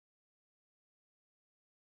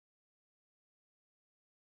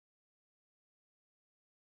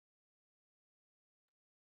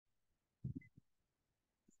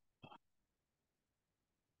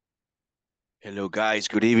Hello guys,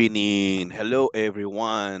 good evening. Hello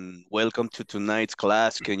everyone. Welcome to tonight's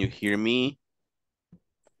class. Can you hear me?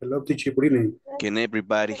 Hello, teacher. Good evening. Can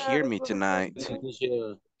everybody hear me tonight?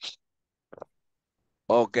 Inicia.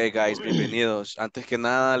 Ok guys, bienvenidos. Antes que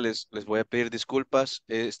nada les voy a pedir disculpas.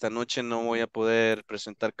 Esta noche no voy a poder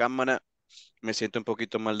presentar cámara. Me siento un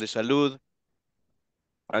poquito mal de salud.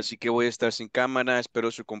 Así que voy a estar sin cámara.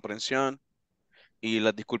 Espero su comprensión y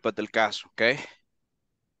las disculpas del caso, ¿ok?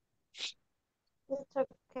 It's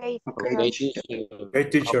okay. Okay, teacher. Hey, No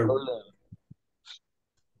teacher. problem.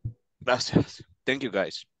 Gracias. Thank you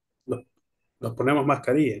guys. Nos ponemos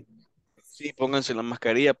mascarilla. Sí, pónganse la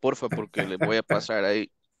mascarilla, porfa, porque les voy a pasar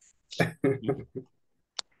ahí.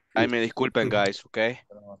 Ahí me disculpen, guys, ¿ok?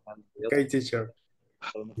 Okay, teacher.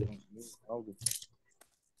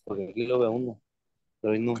 Porque aquí lo ve uno,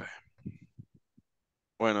 pero ahí no. Okay.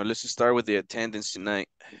 Bueno, let's start with the attendance tonight.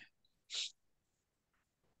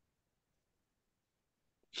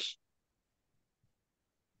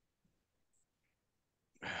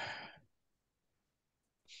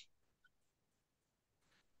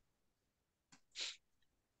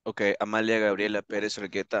 Ok, Amalia Gabriela Pérez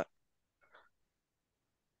Regueta,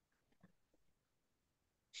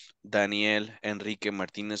 Daniel Enrique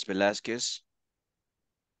Martínez Velázquez,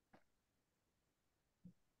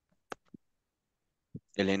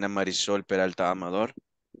 Elena Marisol Peralta Amador.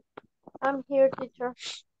 I'm here, teacher.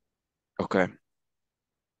 Ok.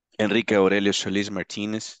 Enrique Aurelio Solís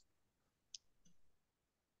Martínez.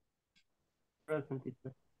 Present,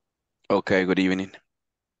 teacher. Ok, good evening.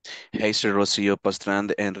 Heiser Rocío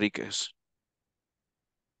Pastrand Enríquez.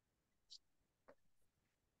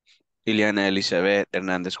 Liliana Elizabeth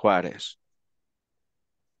Hernández Juárez.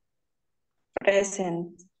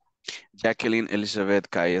 Present. Jacqueline Elizabeth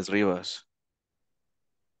Calles Rivas.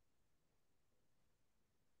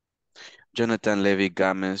 Jonathan Levy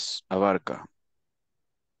Gámez Abarca.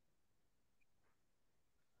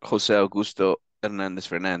 José Augusto Hernández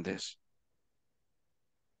Fernández.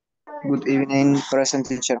 Good evening, present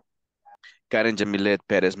teacher. Karen Yamilet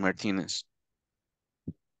Pérez Martínez.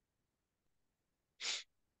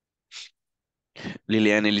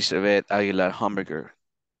 Liliana Elizabeth Aguilar Hamburger.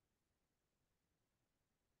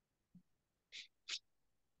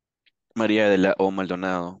 María de la O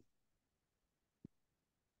Maldonado.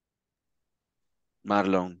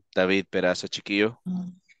 Marlon David Peraza Chiquillo.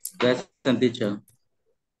 Present, teacher.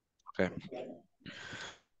 Okay.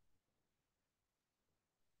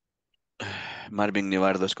 Marvin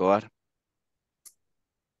Nivardo Escobar.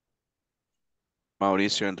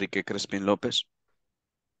 Mauricio Enrique Crespín López.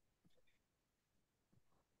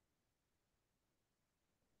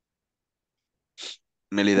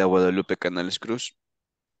 Melida Guadalupe Canales Cruz.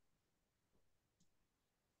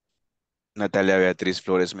 Natalia Beatriz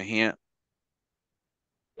Flores Mejía.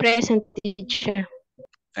 Present, teacher.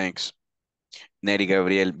 Thanks. Neri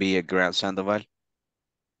Gabriel Villa Grant Sandoval.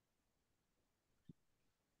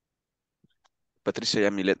 Patricia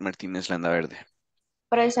Yamilet Martínez Landaverde.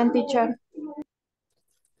 Present teacher.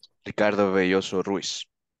 Ricardo Belloso Ruiz.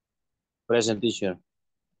 Present, teacher.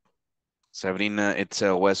 Sabrina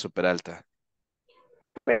Etzel Hueso Peralta.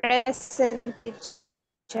 Present,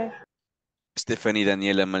 teacher. Stephanie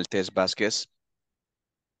Daniela Maltés Vázquez.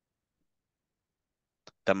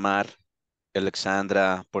 Tamar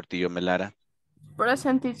Alexandra Portillo Melara.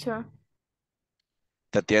 Present teacher.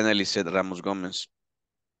 Tatiana Lisset Ramos Gómez.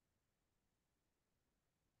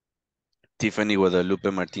 Tiffany Guadalupe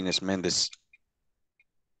Martínez Méndez.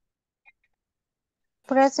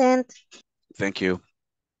 Present. Thank you.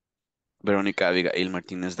 Verónica Abigail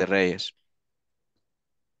Martínez de Reyes.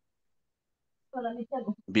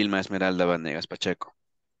 Vilma Esmeralda Vanegas Pacheco.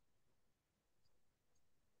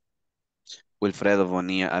 Wilfredo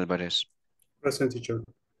Bonilla Álvarez. Present, teacher.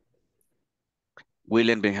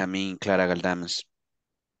 William Benjamín Clara Galdames.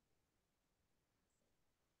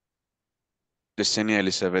 Yesenia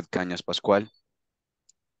Elizabeth Cañas Pascual.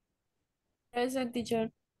 Present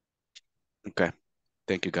teacher. Okay,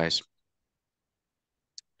 thank you guys.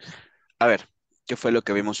 A ver, ¿qué fue lo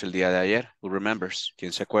que vimos el día de ayer? Who remembers?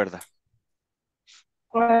 ¿Quién se acuerda?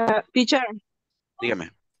 Teacher,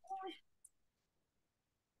 Dígame.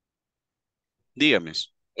 Dígame.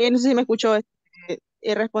 no sé si me escuchó,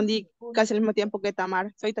 respondí casi al mismo tiempo que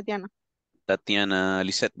Tamar. Soy Tatiana. Tatiana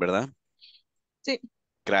Lisset, ¿verdad? Sí,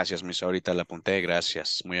 Gracias, Miss. Ahorita la apunté.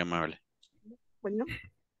 Gracias. Muy amable. bueno.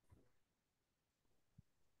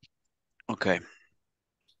 Ok.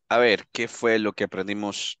 A ver, ¿qué fue lo que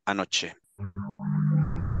aprendimos anoche?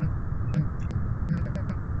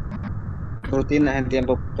 Rutinas en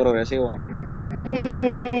tiempo progresivo.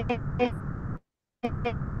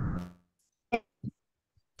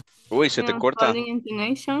 Uy, se te corta. Falling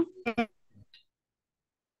intonation.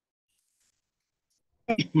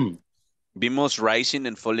 Vimos rising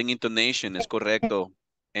and falling intonation, es correcto.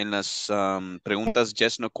 En las preguntas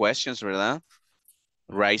yes, no questions, ¿verdad?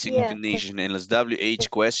 Rising Yeah. intonation. En las WH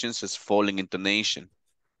questions es falling intonation.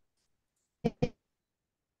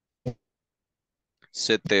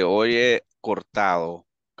 Se te oye cortado.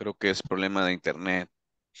 Creo que es problema de internet.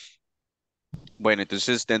 Bueno,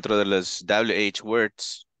 entonces dentro de las WH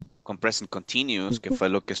words con present continuous, que fue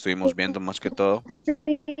lo que estuvimos viendo más que todo.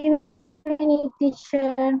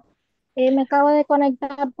 Teacher. Me acabo de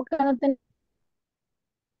conectar porque no tengo.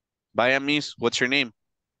 Vaya, Miss, what's your name?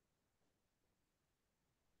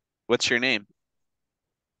 What's your name?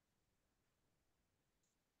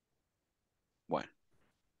 Bueno,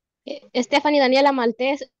 Stephanie Daniela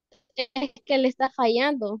Maltés, es que le está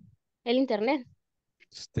fallando el internet.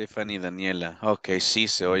 Stephanie Daniela. Ok, sí,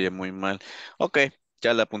 se oye muy mal. Ok,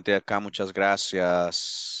 ya la apunté acá, muchas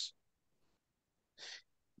gracias.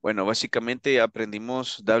 Bueno, básicamente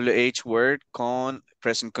aprendimos WH word con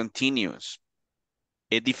present continuous.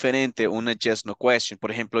 Es diferente una yes, no question.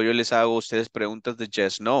 Por ejemplo, yo les hago a ustedes preguntas de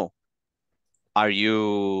yes, no. Are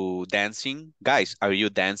you dancing? Guys, are you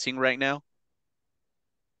dancing right now?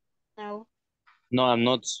 No. No, I'm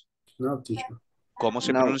not. No, teacher. ¿Cómo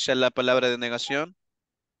se No, pronuncia la palabra de negación?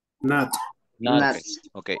 Not. Not. not.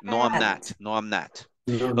 Okay, no, I'm not. No, I'm not.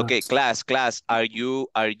 No, Okay, not. class, are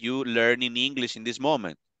you learning English in this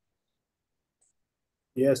moment?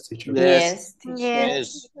 Yes, teacher. Yes.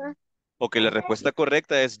 Yes, Ok, la respuesta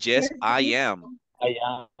correcta es yes, I am. I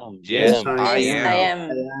am. Yes, Yes, Yeah. I I am.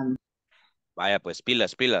 am. I am. Vaya, pues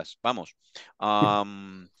pilas, pilas. Vamos.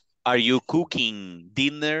 Are you cooking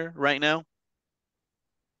dinner right now?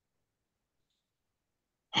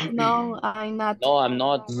 No, I'm not. No, I'm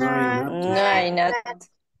not. No, I'm not, No, teacher. I'm not.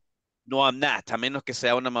 No, I'm not. A menos que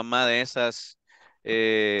sea una mamá de esas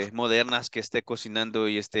modernas que esté cocinando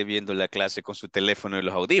y esté viendo la clase con su teléfono y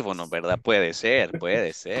los audífonos, ¿verdad? Puede ser,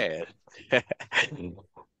 puede ser.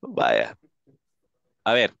 Vaya.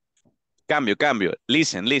 A ver, cambio.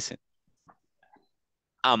 Listen, listen.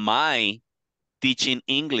 Am I teaching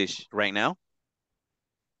English right now?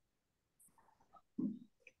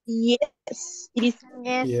 Yes, it is.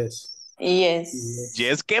 Yes. Yes. Yes.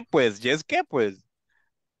 Yes, ¿qué pues?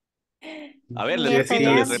 A ver, les Yes, Yes, I repito,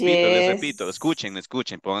 he les am. is. repito, les Yes. repito. Escuchen,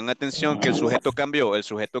 escuchen, pongan atención que el sujeto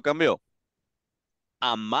cambió.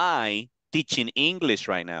 Am I teaching English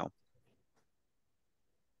right now?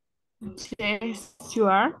 Yes, you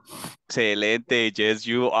are. Excelente, yes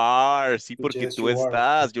you are. Sí, porque Yes, tú you are.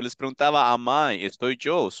 estás. Yo les preguntaba, am I? Estoy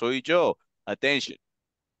yo, soy yo. Attention.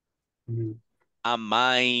 Mm. Am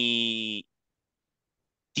I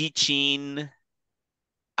teaching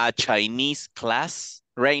a Chinese class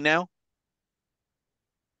right now?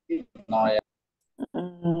 No.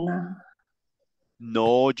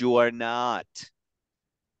 No, you are not.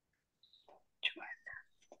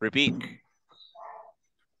 Repeat.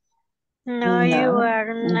 No, you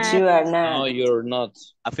are not. You are No, not. you're not.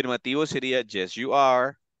 Afirmativo sería yes you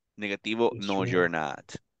are. Negativo, Yes, no you you're are.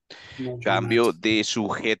 not. No, you're Cambio not. de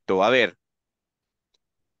sujeto. A ver.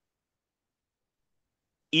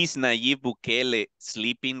 Is Nayib Bukele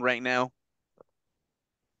sleeping right now?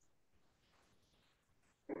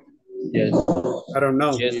 Yes. I don't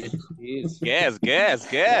know. Yes, he is.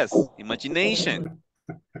 Guess. Imagination.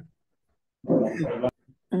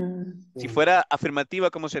 Mm. Si fuera afirmativa,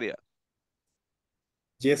 ¿cómo sería?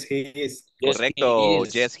 Yes, he is. Yes, he Correcto.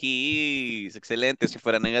 is. Yes, he is. Excelente. Si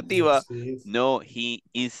fuera negativa, Yes, he is. no, he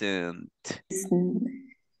isn't.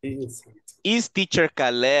 He is. Is teacher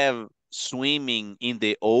Caleb swimming in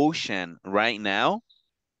the ocean right now?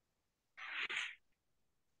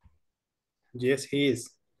 Yes, he is.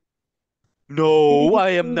 No, I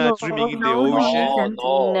am not No, swimming in the no, he ocean. No, isn't.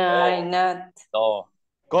 no, No, no, not. no.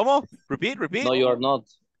 ¿Cómo? Repeat. No, you're not.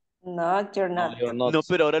 Not, you're No, not. you're not. No,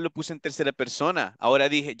 pero ahora lo puse en tercera persona. Ahora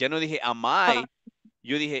dije, ya no dije am I,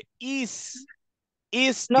 yo dije is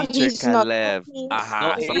No, teacher he's not. Caleb. He, No,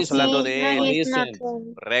 Ajá, he estamos hablando isn't. de No, él. he he's not.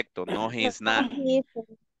 isn't. Correcto, no, he is not. No, he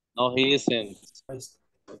isn't. No, he isn't.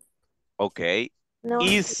 Okay. No,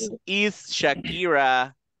 Is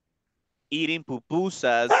Shakira eating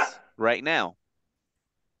pupusas right now?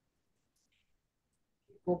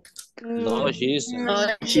 No, she isn't. no,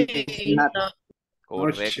 She's not.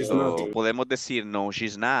 No, she's not. Correcto. Podemos decir no,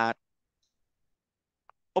 she's not.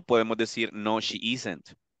 O podemos decir no, she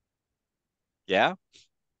isn't. ¿Ya?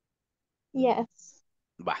 yes.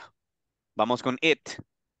 Va. Vamos con it.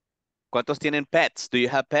 ¿Cuántos tienen pets? Do you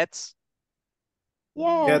have pets?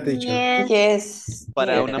 Yeah, Yes. teacher. Yes. Yes.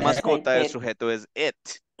 Para Yes, una I mascota el bet. sujeto es it,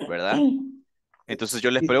 ¿verdad? Entonces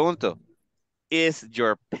yo les pregunto, ¿is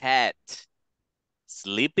your pet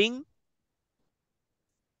sleeping?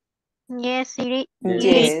 Yes, it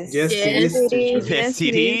Yes. Yes, it is, teacher. Yes,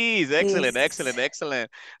 it is. Excellent, Yes. excellent,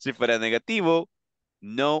 excellent. Si fuera negativo,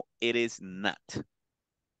 no, it is not.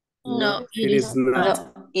 No, it is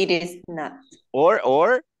not. No, it is not.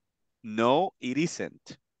 Or, no, it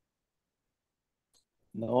isn't.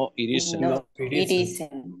 No, it isn't. No, it it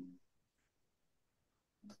isn't. isn't.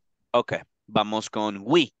 Ok, vamos con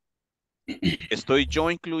we. ¿Estoy yo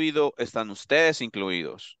incluido? ¿Están ustedes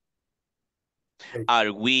incluidos? Okay.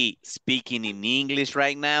 Are we speaking in English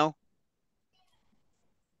right now?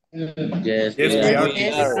 Yes, Yes, we are, we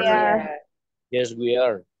teacher. are. Yes, we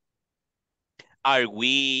are. Are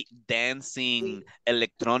we dancing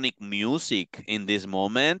electronic music in this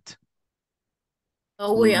moment?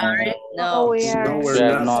 No, we No, No, we're we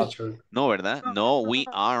are not, not. teacher. No, ¿verdad? No, we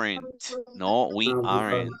aren't. No, we No, we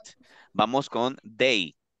aren't. aren't. Vamos con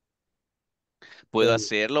they. Puedo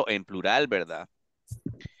hacerlo en plural, ¿verdad?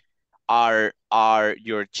 Are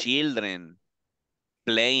your children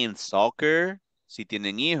playing soccer? Si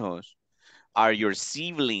tienen hijos. Are your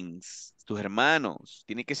siblings, tus hermanos?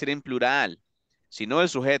 Tiene que ser en plural. Si no, el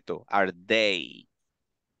sujeto. Are they?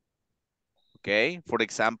 ¿Ok? For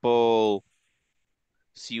example,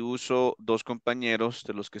 si uso dos compañeros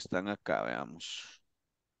de los que están acá, veamos.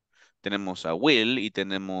 Tenemos a Will y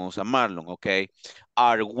tenemos a Marlon, ¿ok?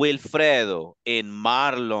 Are Wilfredo and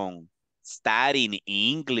Marlon studying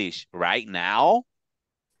English right now?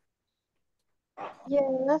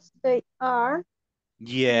 Yes, they are.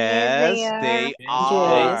 Yes, they Yes,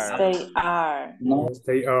 are. they are. No, Yes,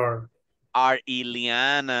 they are. Are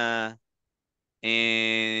Ileana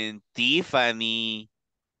and Tiffany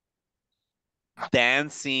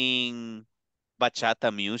dancing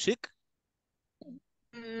bachata music?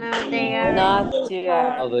 No, they are. Not you No,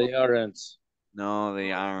 are. they aren't. No,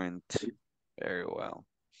 they aren't. Very well.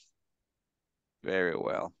 Very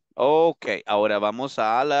well. Ok, ahora vamos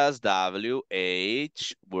a las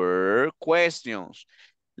WH word questions.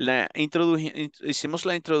 Hicimos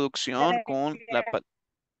la introducción con la...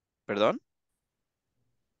 ¿Perdón?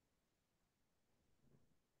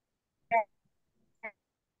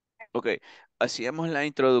 Ok, hacíamos la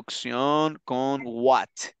introducción con what.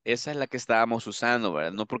 Esa es la que estábamos usando,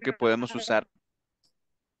 ¿verdad? No porque podemos usar...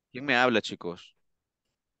 ¿Quién me habla, chicos?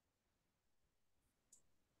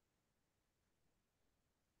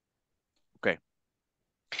 Ok.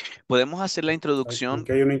 Podemos hacer la introducción.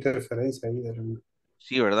 Aquí hay una interferencia ahí. De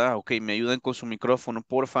Sí, ¿verdad? Ok, me ayudan con su micrófono,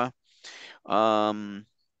 porfa.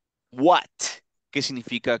 What, ¿qué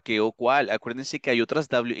significa qué o cuál? Acuérdense que hay otras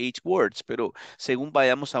WH words, pero según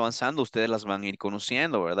vayamos avanzando, ustedes las van a ir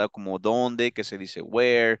conociendo, ¿verdad? Como dónde, que se dice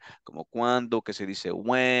where, como cuándo, que se dice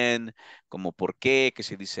when, como por qué, que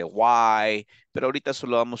se dice why, pero ahorita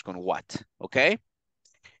solo vamos con what, ¿ok?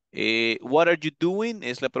 What are you doing?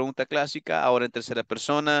 Es la pregunta clásica, ahora en tercera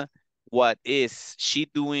persona. What is she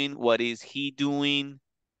doing? What is he doing?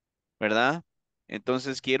 ¿Verdad?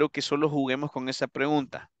 Entonces quiero que solo juguemos con esa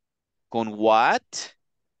pregunta. Con what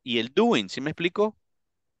y el doing, ¿sí me explico?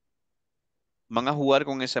 Van a jugar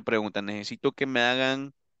con esa pregunta. Necesito que me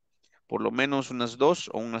hagan por lo menos unas dos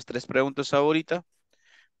o unas tres preguntas ahorita.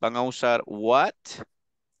 Van a usar what.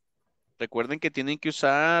 Recuerden que tienen que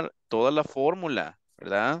usar toda la fórmula,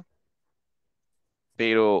 ¿verdad?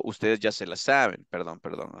 Pero ustedes ya se la saben. Perdón,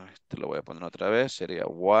 perdón. Te lo voy a poner otra vez. Sería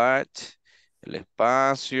what, el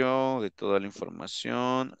espacio de toda la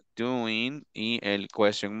información, doing y el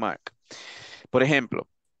question mark. Por ejemplo,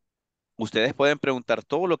 ustedes pueden preguntar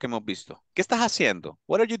todo lo que hemos visto. ¿Qué estás haciendo?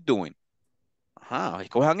 What are you doing? Ajá,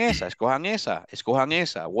 escojan esa, escojan esa, escojan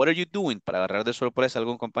esa. What are you doing? Para agarrar de sorpresa a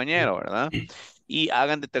algún compañero, ¿verdad? Y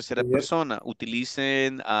hagan de tercera ayer, persona.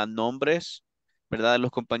 Utilicen nombres, ¿verdad? De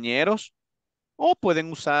los compañeros. O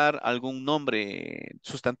pueden usar algún nombre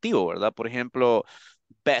sustantivo, ¿verdad? Por ejemplo,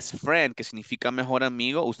 best friend, que significa mejor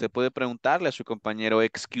amigo. Usted puede preguntarle a su compañero,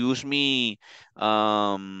 excuse me,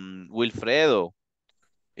 Wilfredo.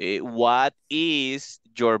 What is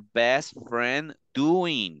your best friend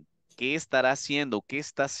doing? ¿Qué estará haciendo? ¿Qué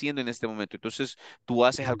está haciendo en este momento? Entonces, tú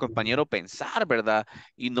haces al compañero pensar, ¿verdad?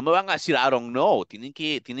 Y no me van a decir, I don't know. Tienen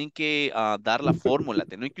que dar la fórmula.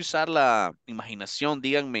 Tienen que usar la imaginación.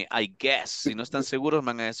 Díganme, I guess. Si no están seguros, me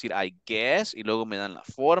van a decir, I guess, y luego me dan la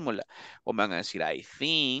fórmula. O me van a decir, I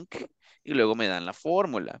think, y luego me dan la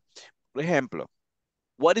fórmula. Por ejemplo,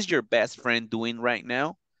 what is your best friend doing right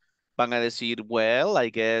now? Van a decir, well, I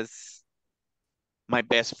guess my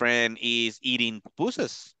best friend is eating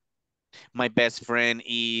pupusas. My best friend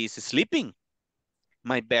is sleeping.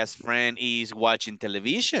 My best friend is watching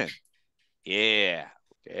television. Yeah.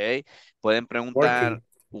 Ok. Pueden preguntar, Working.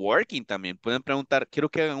 working también. Pueden preguntar, quiero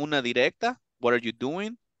que hagan una directa, what are you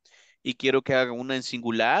doing? Y quiero que hagan una en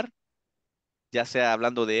singular, ya sea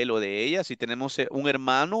hablando de él o de ella. Si tenemos un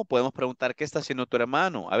hermano, podemos preguntar, ¿qué está haciendo tu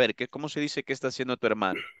hermano? A ver, ¿cómo se dice qué está haciendo tu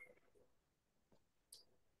hermano?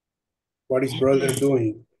 What is brother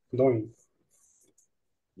doing? Doing.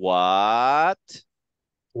 What, el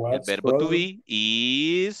What's verbo to brother? be,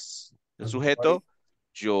 is, el What is sujeto,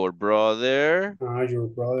 your brother your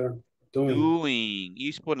brother doing? doing.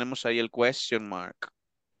 Y ponemos ahí el question mark.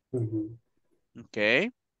 Mhm.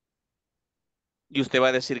 Ok. Y usted va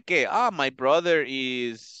a decir que, my brother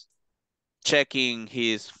is checking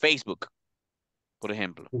his Facebook, por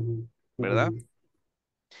ejemplo, Mhm. ¿verdad? Mhm.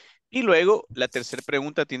 Y luego la tercera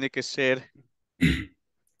pregunta tiene que ser,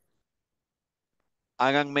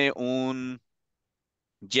 háganme un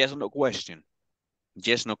yes no question.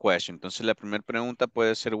 Yes no question. Entonces la primera pregunta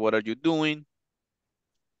puede ser, what are you doing?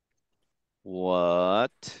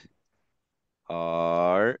 What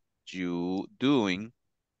are you doing?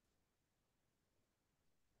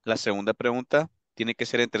 La segunda pregunta tiene que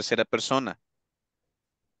ser en tercera persona.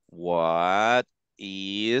 What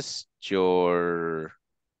is your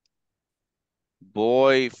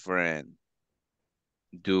boyfriend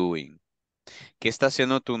doing? ¿Qué está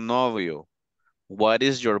haciendo tu novio? What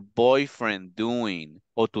is your boyfriend doing?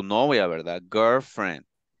 O tu novia, ¿verdad? Girlfriend.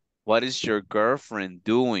 What is your girlfriend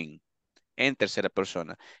doing? En tercera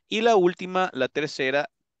persona. Y la última, la tercera,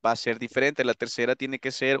 va a ser diferente. La tercera tiene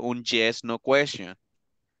que ser un yes, no question.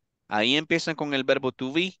 Ahí empiezan con el verbo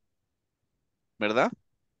to be, ¿verdad?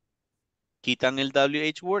 Quitan el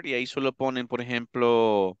WH word y ahí solo ponen, por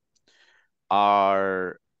ejemplo,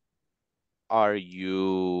 are, are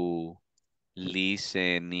you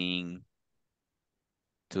listening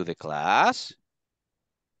to the class?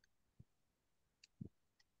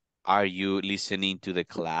 Are you listening to the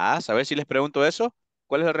class? A ver si les pregunto eso.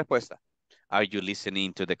 ¿Cuál es la respuesta? Are you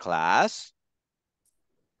listening to the class?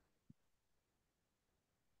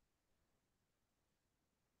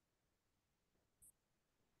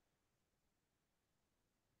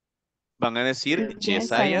 Van a decir, yes,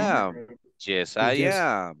 Yes, I I am. am. Yes, I Yes,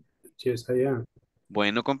 am. yes, I am.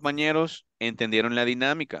 Bueno, compañeros, ¿entendieron la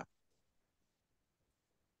dinámica?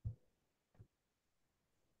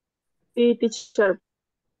 Sí, teacher.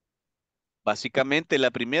 Básicamente,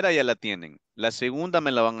 la primera ya la tienen. La segunda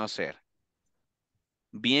me la van a hacer.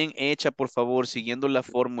 Bien hecha, por favor, siguiendo las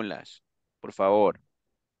fórmulas. Por favor.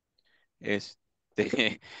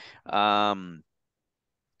 Este, am,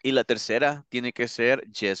 y la tercera tiene que ser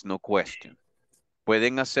yes, no question.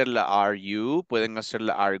 Pueden hacerla are you, pueden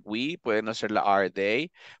hacerla are we, pueden hacerla are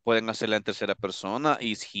they, pueden hacerla en tercera persona,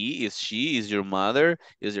 is he, is she, is your mother,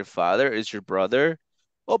 is your father, is your brother,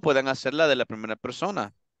 o pueden hacerla de la primera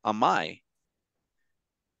persona, am I.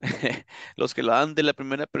 Los que lo hagan de la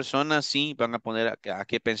primera persona, sí, van a poner a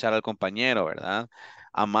qué pensar al compañero, ¿verdad?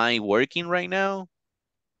 Am I working right now?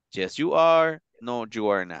 Yes, you are. No,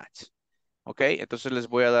 you are not. ¿Ok? Entonces les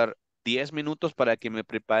voy a dar 10 minutos para que me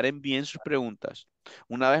preparen bien sus preguntas.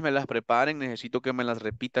 Una vez me las preparen, necesito que me las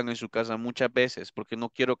repitan en su casa muchas veces, porque no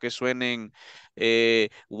quiero que suenen,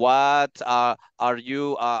 what are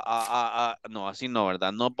you, no, así no,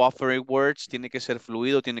 ¿verdad? No buffering words, tiene que ser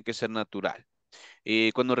fluido, tiene que ser natural.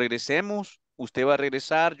 Cuando regresemos, usted va a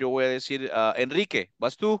regresar, yo voy a decir, Enrique,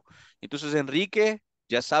 vas tú. Entonces, Enrique,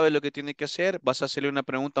 ya sabe lo que tiene que hacer. Vas a hacerle una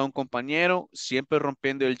pregunta a un compañero, siempre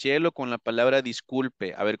rompiendo el hielo con la palabra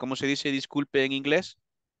disculpe. A ver, ¿cómo se dice disculpe en inglés?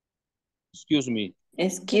 Excuse me.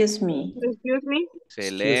 Excuse me. Excuse me. Excuse me.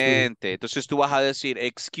 Excelente. Entonces tú vas a decir,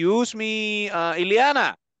 excuse me,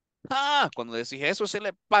 Ileana. Cuando decís eso, se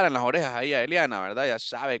le paran las orejas ahí a Eliana, ¿verdad? Ya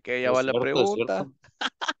sabe que ella va a Es la cierto, es pregunta. cierto.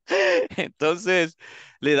 Entonces,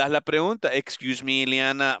 le das la pregunta, excuse me,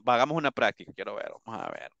 Liana, hagamos una práctica, quiero ver, vamos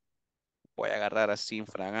a ver. Voy a agarrar así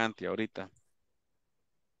infragante ahorita.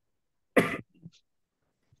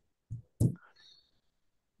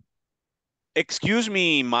 Excuse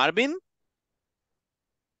me, Marvin.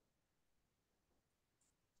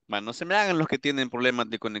 Bueno, no se me hagan los que tienen problemas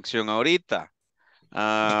de conexión ahorita.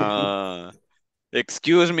 Ah,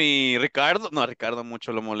 excuse me, Ricardo. No, Ricardo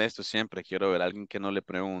mucho lo molesto siempre. Quiero ver a alguien que no le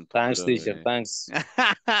pregunto. Thanks, Quiero teacher, ver. thanks.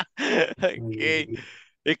 Ok.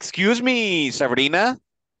 Excuse me, Sabrina.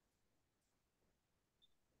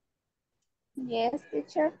 Yes,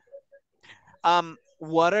 teacher.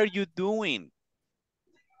 What are you doing?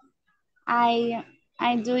 I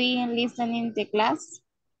I doing listening to class.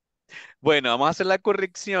 Bueno, vamos a hacer la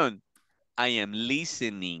corrección. I am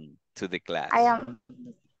listening to the I class. am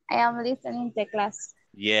I am listening to class.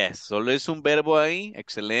 Yes, solo es un verbo ahí.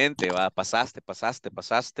 Excelente, va, pasaste, pasaste,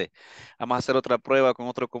 pasaste. Vamos a hacer otra prueba con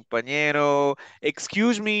otro compañero.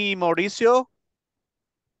 Excuse me, Mauricio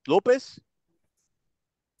López.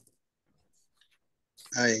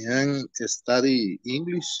 I am study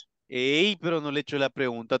English. Ey, pero no le he hecho la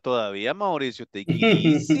pregunta todavía, Mauricio. Take it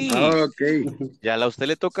easy. Okay, Ya a usted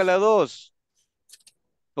le toca la dos.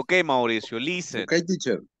 Ok, Mauricio, listen. okay,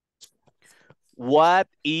 teacher. What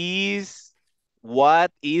is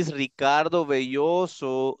what is Ricardo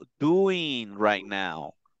Belloso doing right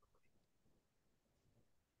now?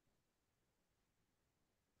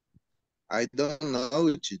 I don't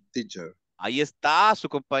know, teacher. Ahí está su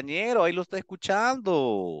compañero, ahí lo está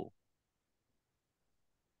escuchando.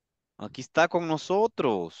 Aquí está con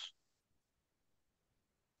nosotros.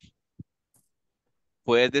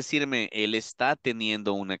 Puedes decirme, él está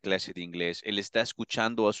teniendo una clase de inglés, él está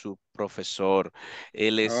escuchando a su profesor,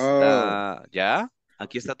 él Oh, está, ¿ya?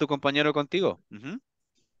 Aquí está tu compañero contigo. Ujú.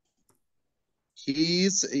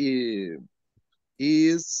 he's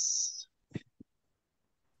is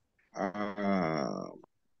uh,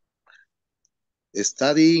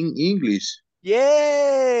 studying English.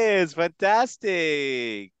 Yes,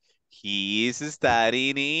 fantastic. He is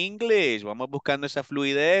studying English. Vamos buscando esa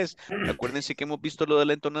fluidez. Acuérdense que hemos visto lo de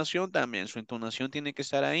la entonación también. Su entonación tiene que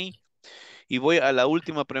estar ahí. Y voy a la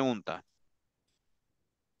última pregunta.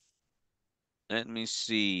 Let me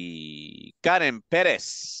see. Karen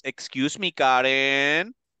Pérez. Excuse me,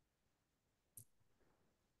 Karen.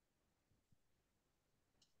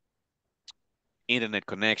 Internet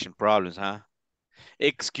connection problems, huh?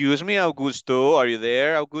 Excuse me, Augusto. Are you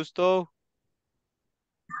there, Augusto?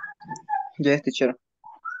 Yes, teacher.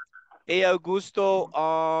 Hey, Augusto.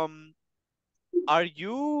 Are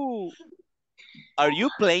you are you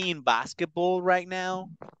playing basketball right now?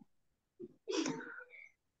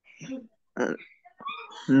 Uh,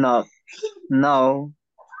 no, no,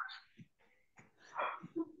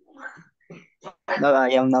 no, I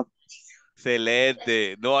am not.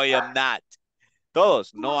 Excelente. No, I am not.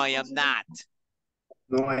 Todos. No, I am not.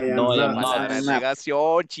 No, I No, am I am not. I not. Palabra de am not.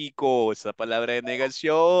 negación, chicos. Esa palabra de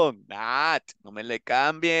negación. Not. No me le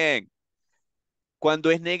cambien.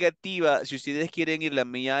 Cuando es negativa, si ustedes quieren ir la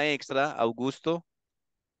milla extra, Augusto,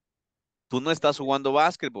 tú no estás jugando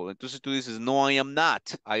básquetbol. Entonces tú dices, no, I am not.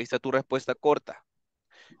 Ahí está tu respuesta corta.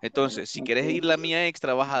 Entonces, si quieres Okay. ir la mía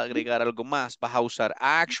extra, vas a agregar algo más. Vas a usar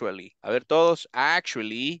actually. A ver, todos.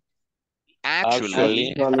 Actually.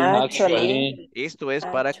 Actually. Actually, Actually, Esto es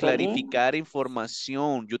para Actually. clarificar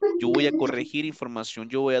información. Yo voy a corregir información.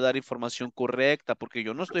 Yo voy a dar información correcta porque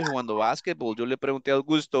yo no estoy jugando básquetbol. Yo le pregunté a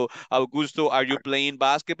Augusto, Augusto, are you playing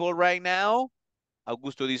basketball right now?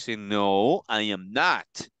 Augusto dice, no, I am not.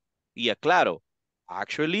 Y aclaro,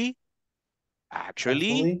 actually,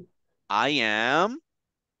 actually, Actually, I am,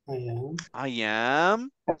 I am. I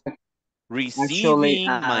am actually, receiving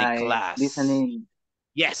my I class. listening.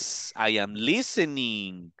 Yes, I am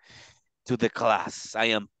listening to the class.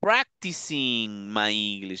 I am practicing my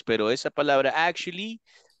English. Pero esa palabra actually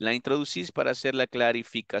la introducís para hacer la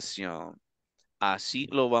clarificación. Así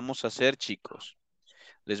lo vamos a hacer, chicos.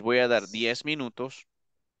 Les voy a dar 10 minutos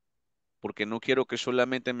porque no quiero que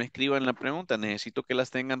solamente me escriban la pregunta. Necesito que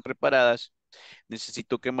las tengan preparadas.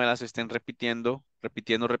 Necesito que me las estén repitiendo,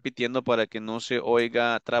 repitiendo, repitiendo para que no se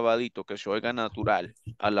oiga trabadito, que se oiga natural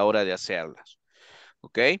a la hora de hacerlas.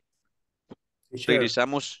 ¿Ok? Teacher,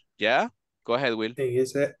 Regresamos ya. Go ahead, Will.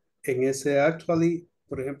 en ese actually,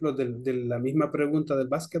 por ejemplo, de la misma pregunta del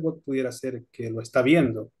básquetbol, pudiera ser que lo está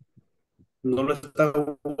viendo. No lo está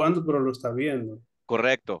jugando, pero lo está viendo.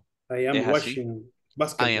 Correcto. I am Es así. watching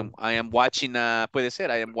basketball. I am watching puede ser,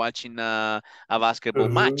 I am watching a basketball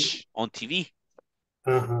Ajá, match on TV.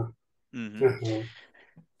 ajá, Ujú. ajá.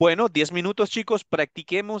 Bueno, 10 minutos, chicos,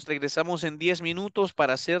 practiquemos. Regresamos en 10 minutos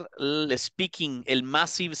para hacer el speaking, el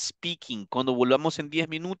massive speaking. Cuando volvamos en 10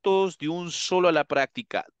 minutos, de un solo a la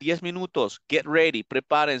práctica. 10 minutos, get ready,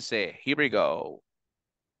 prepárense. Here we go.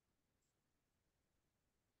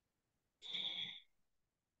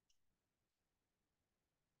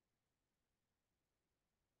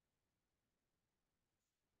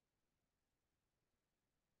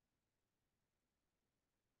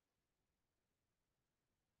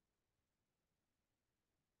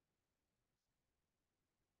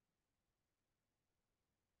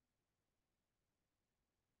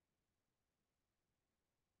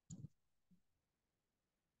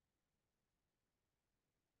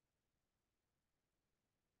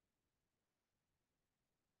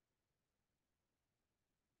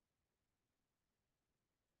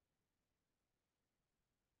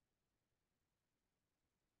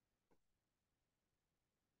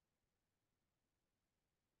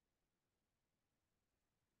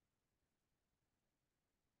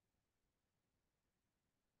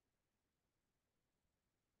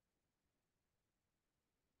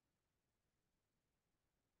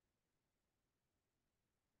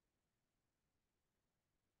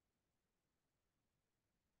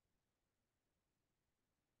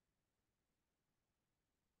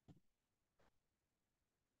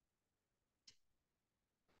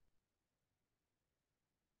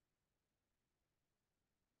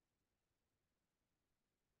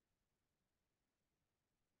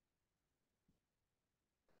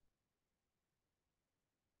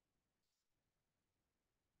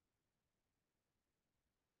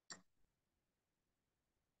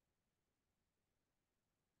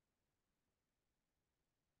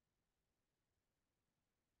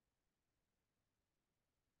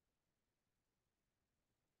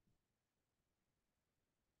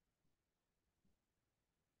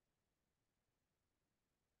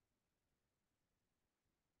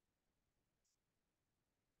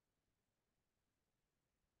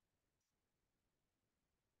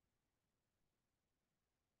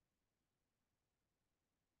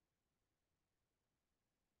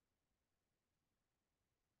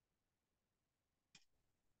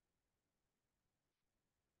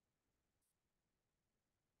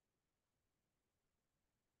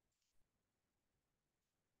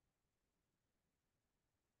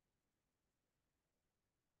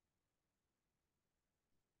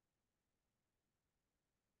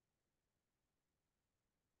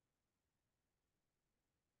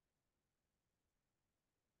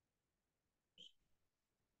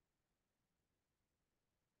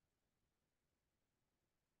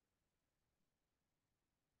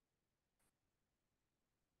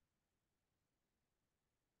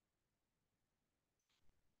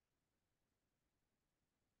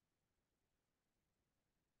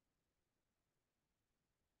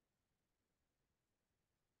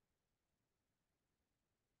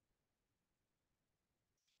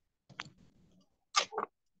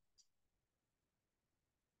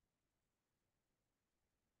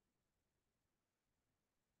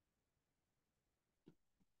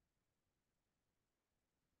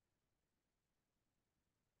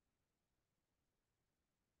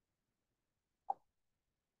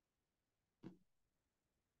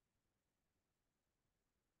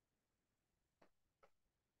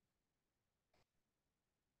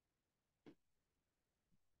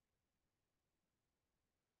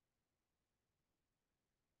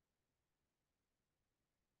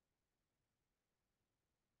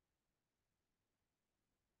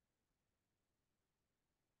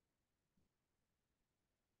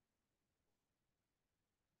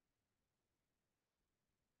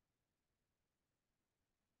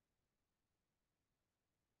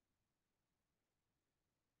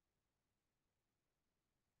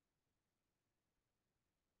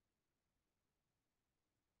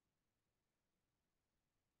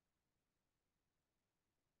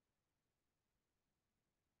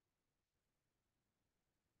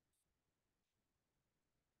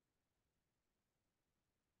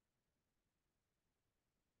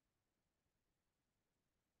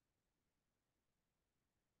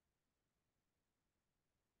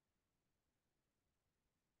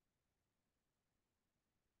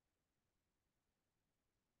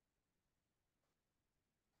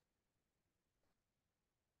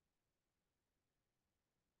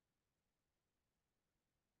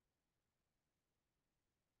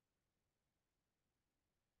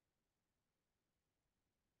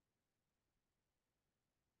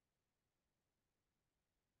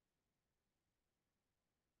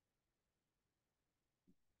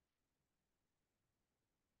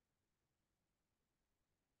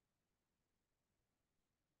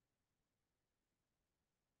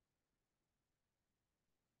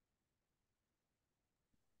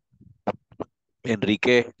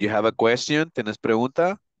 Enrique, you have a question? ¿Tienes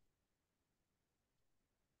pregunta?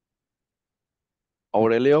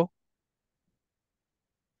 Aurelio?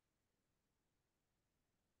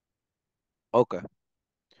 Ok.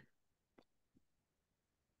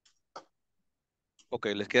 Ok,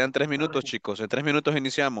 les quedan 3 minutos, chicos. En 3 minutos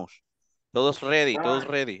iniciamos. Todos ready, todos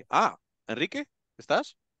ready. Ah, Enrique,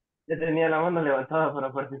 ¿estás? Ya tenía la mano levantada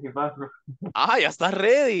para participar. Ah, ya estás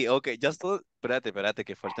ready. Ok, ya estoy. Espérate, espérate,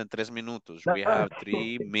 que faltan 3 minutos. We Dale. have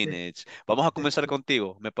 3 minutes. Vamos a comenzar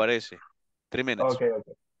contigo, me parece. 3 minutes. Ok,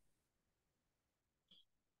 ok.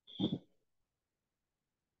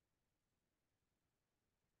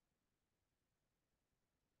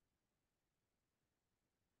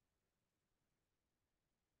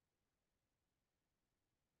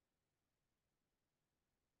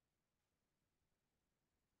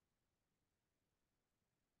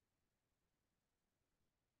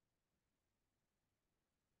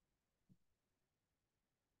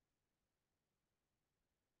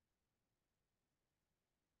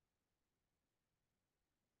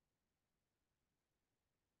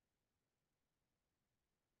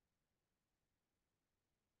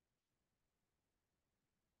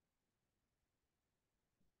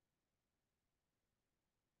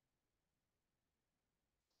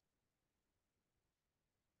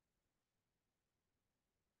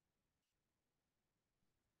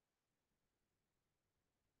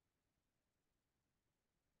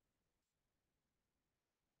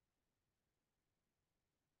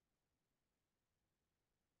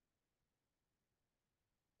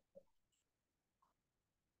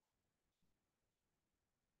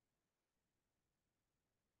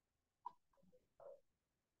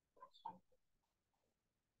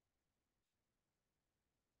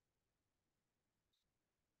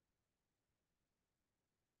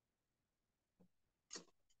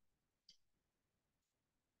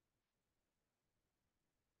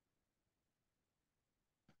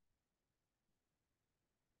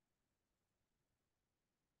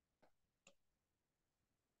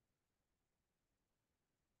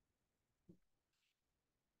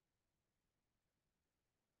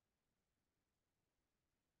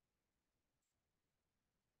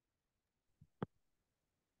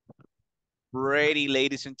 Ready,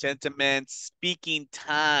 ladies and gentlemen, speaking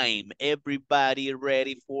time. Everybody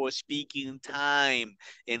ready for speaking time.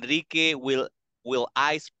 Enrique will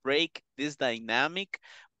ice break this dynamic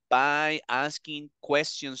by asking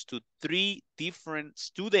questions to 3 different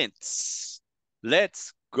students.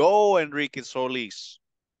 Let's go, Enrique Solis.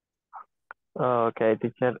 Ok,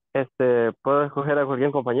 teacher. Puedo escoger a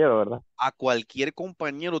cualquier compañero, ¿verdad? A cualquier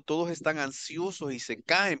compañero, todos están ansiosos y se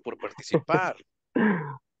caen por participar.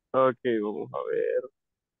 Ok, vamos a ver.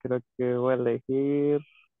 Creo que voy a elegir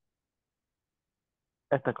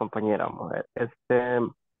esta compañera. Vamos a ver.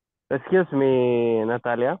 Excuse me,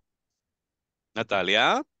 Natalia.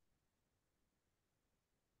 Natalia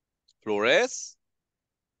Flores.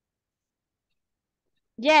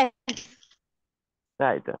 Yes.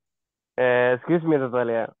 Right. Excuse me,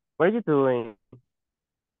 Natalia. What are you doing?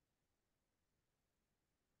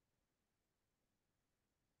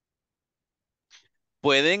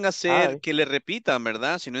 Pueden hacer Hi. que le repitan,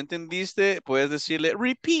 ¿verdad? Si no entendiste, puedes decirle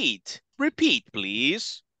repeat, repeat,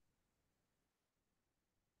 please.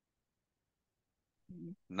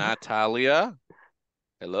 Natalia,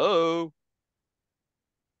 hello.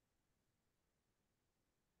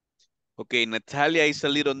 Okay, Natalia is a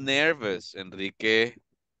little nervous, Enrique.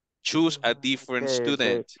 Choose a different Okay, okay.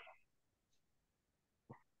 student.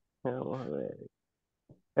 Vamos a ver.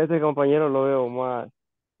 Este compañero lo veo más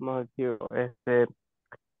activo.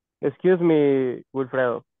 Excuse me,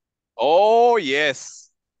 Wilfredo. Oh,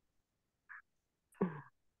 yes.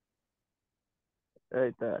 Ahí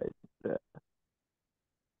está, ahí está.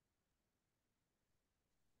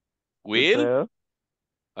 Will, Wilfredo.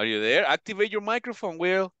 are you there? Activate your microphone,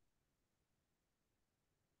 Will.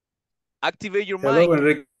 Activate your Hello, mic.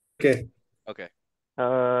 Enrique. Okay.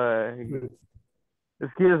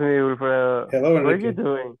 Excuse me, Wilfredo. Hello, What are you Enrique.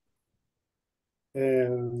 doing?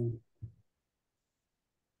 Um,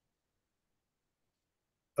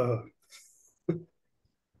 oh,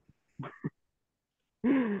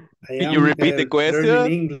 I Can you am repeat the learning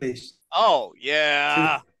question? English. Oh,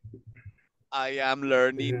 yeah. Sí, I am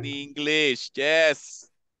learning ajá, English.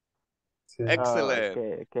 Yes. sí, Excellent.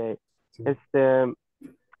 Okay, okay. sí.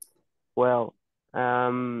 Well,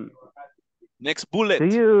 um, Next do bullet.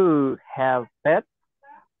 you have pets?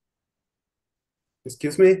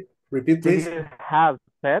 Excuse me, repeat, Do please. you have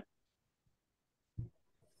pets?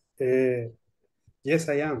 Uh, yes,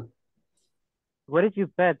 I am. What is your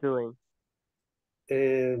pet doing?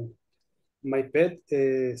 My pet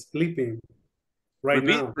is sleeping. right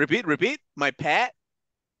Repeat, now. repeat, repeat. My pet.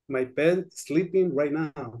 My pet sleeping right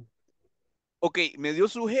now. Ok, me dio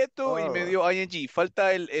sujeto y me Oh, dio ing.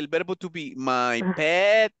 Falta el verbo to be. My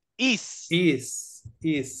pet is. Is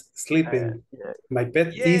sleeping. yeah, My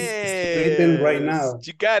pet is sleeping right Yes. now.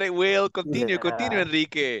 You got it, Will. Continue, continue, yeah.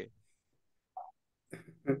 Enrique.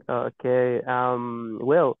 Okay.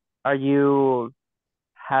 Will, are you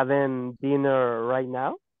having dinner right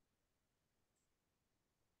now?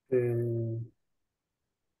 Uh,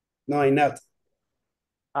 no, I'm not.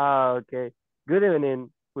 Ah, okay. Good evening,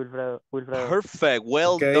 Wilfredo. Perfect.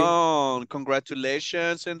 Well Okay. done.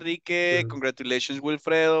 Congratulations, Enrique. Congratulations,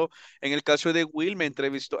 Wilfredo. En el caso de Will me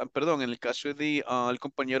entrevistó, perdón, en el caso de el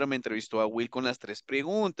compañero me entrevistó a Will con las 3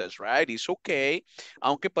 preguntas, right? It's okay.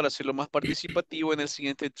 Aunque para hacerlo más participativo en el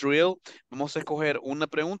siguiente drill, vamos a escoger una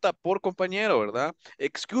pregunta por compañero, ¿verdad?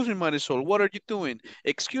 Excuse me, Marisol, what are you doing?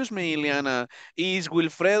 Excuse me, Ileana, is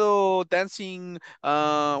Wilfredo dancing,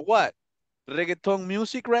 what? Reggaeton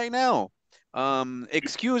music right now?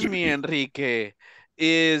 Excuse me, Enrique,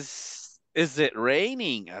 is it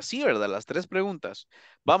raining? Así, ¿verdad? Las 3 preguntas.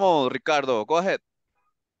 Vamos, Ricardo, go ahead.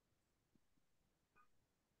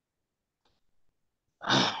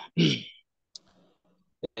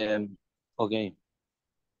 Okay.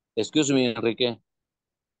 Excuse me, Enrique.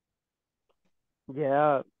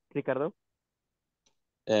 Yeah, Ricardo.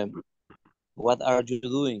 What are you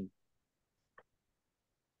doing?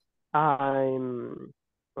 I'm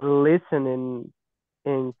listening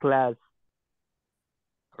in class.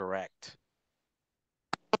 Correct.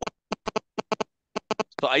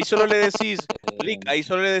 So, ahí solo le decís, Rick, ahí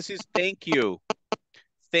solo le decís thank you.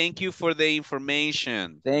 Thank you for the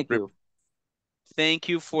information. Thank you. Thank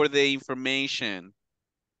you for the information.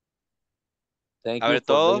 Thank A you ver, for the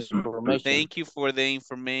todos. information. Thank you for the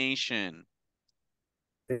information.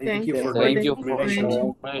 Thank you for Thank the you for the information.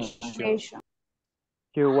 information.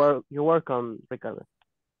 You're welcome, Ricardo.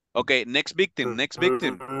 Okay, next victim, next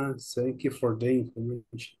victim. Thank you for the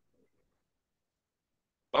information.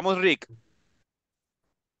 Vamos, Rick.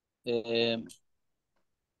 Can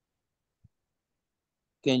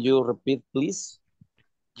you repeat, please?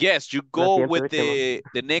 Yes, you La go siguiente with víctima.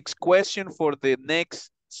 the next question for the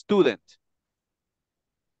next student.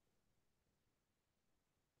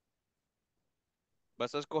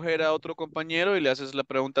 Vas a escoger a otro compañero y le haces la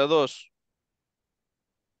pregunta 2.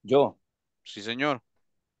 Yo. Sí, señor.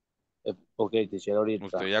 Ok, teacher, ahorita.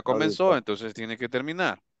 Usted ya comenzó, ahorita. entonces tiene que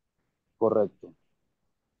terminar. Correcto.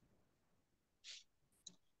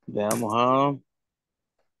 Veamos a...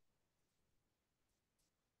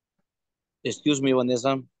 Excuse me,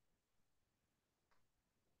 Vanessa.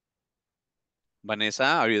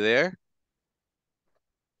 Vanessa, are you there?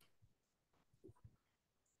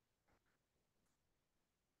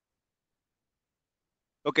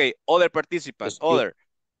 Okay, other participant, other.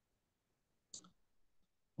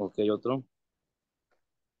 Ok, otro.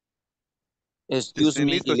 Excuse Estén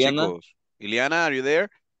me, listos, Ileana. chicos. Ileana, are you there?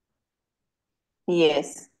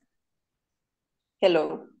 Yes.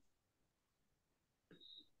 Hello.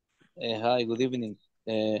 Hi, good evening.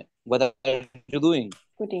 What are you doing?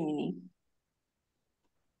 Good evening.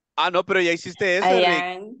 Ah, no, pero ya hiciste esa, I Rick.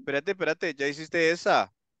 am. Espérate, ya hiciste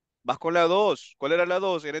esa. Vas con la 2. ¿Cuál era la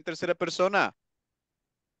 2? Era en tercera persona.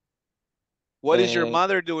 What is your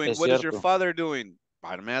mother doing? Es What is your cierto. father doing?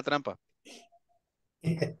 Parme la trampa.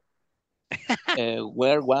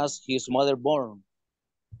 Where was his mother born?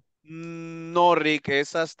 No, Rick,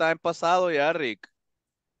 esa está en pasado ya, Rick.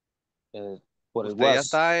 Por el Usted ya was.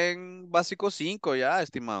 está en básico 5 ya,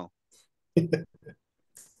 estimado.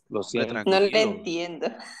 Lo Hombre, siento. No le tranquilo. entiendo.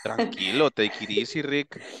 Tranquilo, take it easy,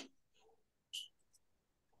 Rick.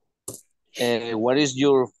 What is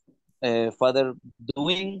your father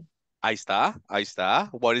doing? Ahí está, ahí está.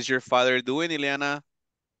 What is your father doing, Ileana?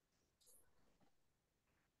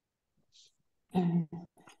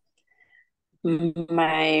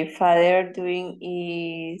 My father doing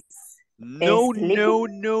is No, no,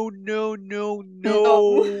 sleeping. no, no, no, No.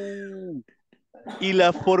 no. ¿Y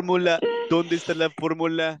la fórmula? ¿Dónde está la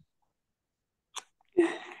fórmula?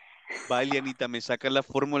 Vale, Anita, me saca la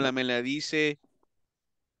fórmula, me la dice.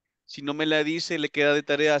 Si no me la dice, le queda de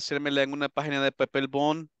tarea hacérmela en una página de papel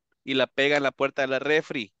bond y la pega en la puerta de la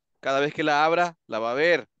refri. Cada vez que la abra, la va a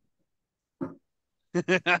ver.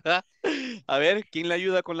 A ver, ¿quién le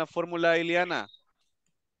ayuda con la fórmula, Ileana?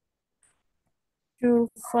 Your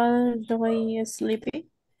father doing sleeping.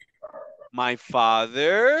 My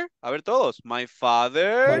father. A ver todos. My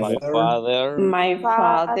father. My father. My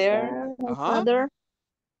father. Ajá.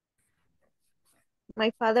 My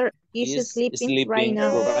father is Is sleeping right sleeping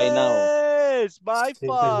now. right now. Yes, my Sleeping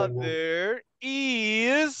right now. father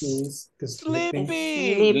is Is sleeping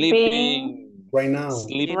sleeping. Sleeping right now.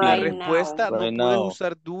 Y en la right Sleeping now. respuesta no right puedes now.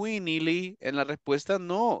 usar doing, Lily. En la respuesta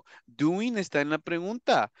no. Doing está en la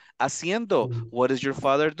pregunta. Haciendo. What is your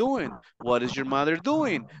father doing? What is your mother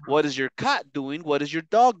doing? What is your cat doing? What is your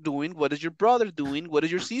dog doing? What is your brother doing? What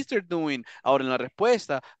is your sister doing? Ahora en la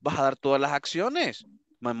respuesta vas a dar todas las acciones.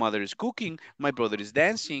 My mother is cooking. My brother is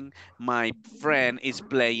dancing. My friend is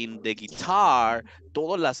playing the guitar.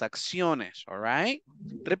 Todas las acciones. All right?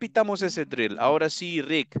 Repitamos ese drill. Ahora sí,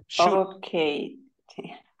 Rick, shoot. Okay.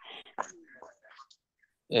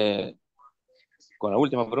 Con la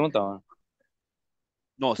última pregunta, ¿va?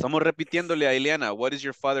 No, estamos repitiéndole a Ileana. What is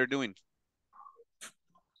your father doing?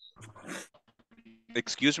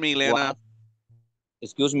 Excuse me, Ileana. What?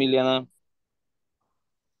 Excuse me, Ileana.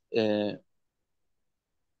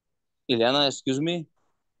 Ileana, excuse me.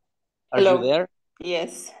 Are you Hello. there?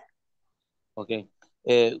 Yes. Okay.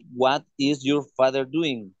 What is your father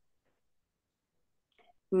doing?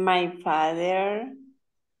 My father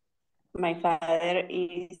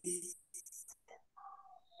is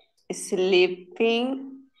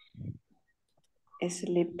sleeping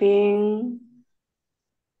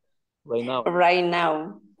Right now. right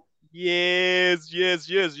now. Yes, yes,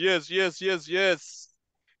 yes, yes, yes, yes, yes.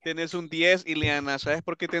 Tienes un 10, Ileana. ¿Sabes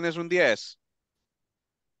por qué tienes un 10?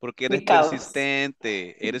 Porque eres Because.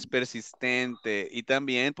 persistente, eres persistente. Y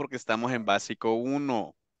también porque estamos en básico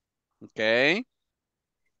 1. ¿Ok?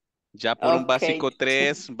 Ya por un Okay. básico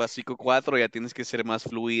 3, un básico 4, ya tienes que ser más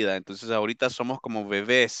fluida. Entonces ahorita somos como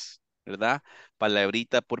bebés, ¿verdad?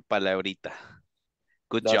 Palabrita por palabrita.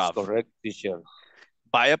 Good That's job. correct, teacher.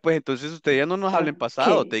 Vaya, pues entonces ustedes ya no nos hablen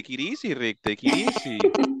pasado. Okay. Take it easy, Rick. Take it easy.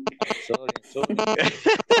 Sorry.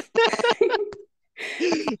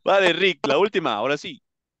 Vale, Rick, la última, ahora sí.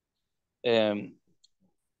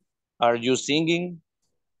 Are you singing?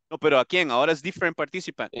 No, pero ¿a quién? Ahora es different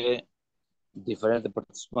participant. Diferente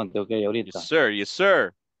participante, ok, ahorita. Yes, sir. Yes,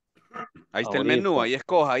 sir. Ahí está el menú, Ahorita. ahí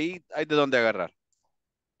escoja, ahí hay de dónde agarrar.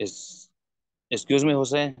 Excuse me,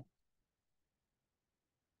 José.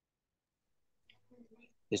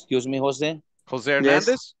 Excuse me, José. José Yes.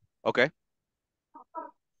 Hernández. Okay.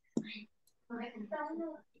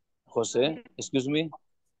 José, excuse me.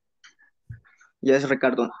 Yes,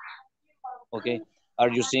 Ricardo. Okay. Are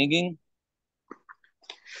you singing?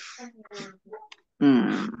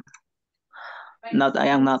 Not, I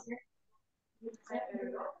am not.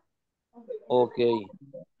 Okay.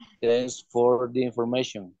 Thanks for the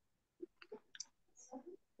information.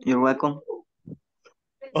 You're welcome.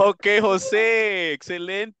 Ok, José,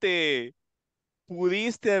 excelente.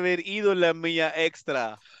 Pudiste haber ido la milla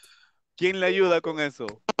extra. ¿Quién le ayuda con eso?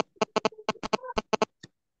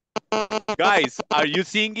 Guys, are you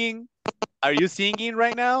singing? Are you singing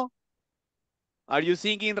right now? Are you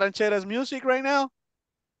singing rancheras music right now?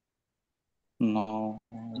 No.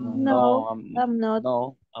 No, I'm not.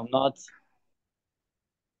 No, I'm not.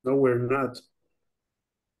 No, we're not.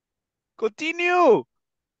 Continue.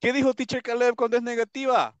 ¿Qué dijo Teacher Caleb cuando es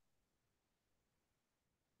negativa?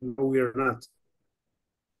 No, we're not.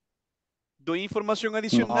 Doy información No,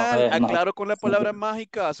 adicional. no. Aclaro con la palabra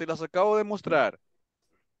mágica. Se las acabo de mostrar.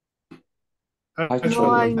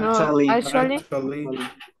 No, I'm not. Actually, Actually,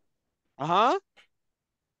 Ajá.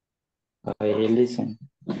 I listen.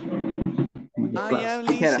 I am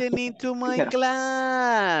Tijera. listening to my Tijera.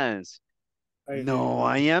 class. No,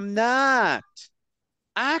 I am not.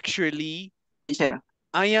 Actually, Tijera.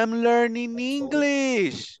 I am learning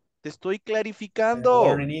English. Te estoy I am clarificando.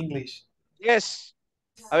 learning English. Yes.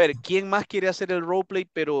 A ver, ¿quién más quiere hacer el roleplay,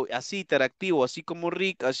 pero así, interactivo, así como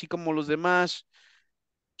Rick, así como los demás?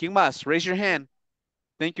 ¿Quién más? Raise your hand.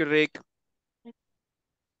 Thank you, Rick.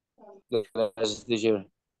 Gracias, teacher.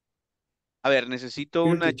 A ver, necesito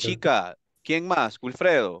Here, una teacher. chica. ¿Quién más?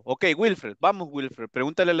 Wilfredo. Ok, Wilfred. Vamos, Wilfred.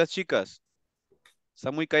 Pregúntale a las chicas.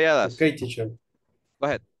 Están muy calladas. Okay, teacher. Go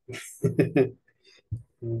ahead.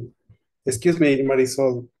 Excuse me,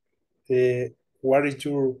 Marisol. What is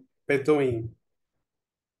your pet doing?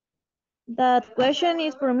 That question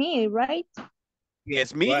is for me, right?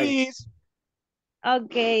 Yes, Right. miss.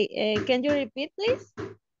 Okay, can you repeat, please?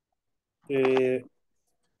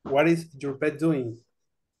 What is your pet doing?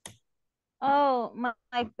 Oh, my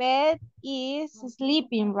pet is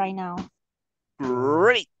sleeping right now.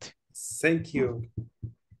 Great. Thank you.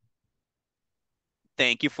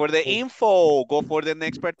 Thank you for the info. Go for the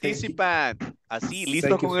next Thank you. participant. Así, listos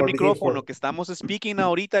Thank you con el for the micrófono, info. que estamos speaking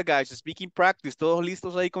ahorita, guys. Speaking practice. Todos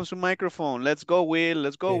listos ahí con su micrófono. Let's go, Will.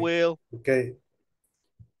 Let's go, Will. Okay.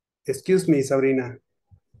 Excuse me, Sabrina.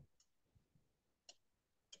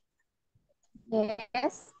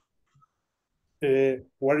 Yes.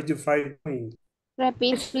 What is your father doing?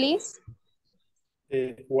 Repeat, please.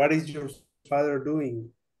 What is your father doing?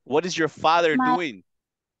 What is your father My doing?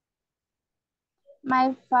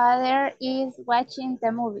 my father is watching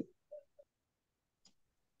the movie.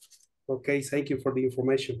 Okay, thank you for the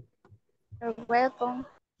information. You're welcome.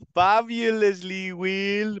 Fabulously,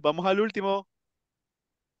 Will. Vamos al último.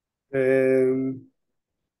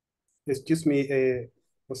 Excuse me,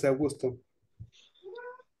 José Augusto.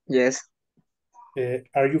 Yes.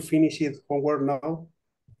 Are you finished homework now?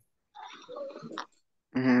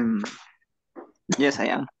 Um, yes, I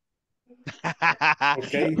am.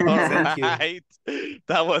 Okay, All thank you. right.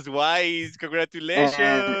 That was wise.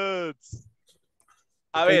 Congratulations.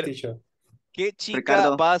 A Okay, ver, teacher. ¿qué chica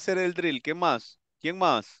Ricardo. va a hacer el drill? ¿Qué más? ¿Quién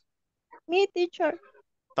más? Me, teacher.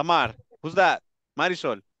 Tamar. Who's that?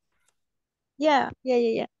 Marisol. Yeah.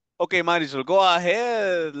 Okay, Marisol, go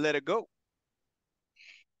ahead. Let it go.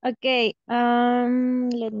 Okay.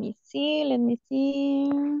 Let me see.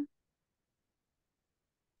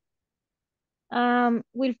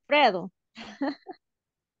 Wilfredo.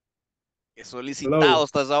 Qué solicitado Hello.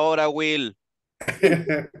 estás ahora, Will.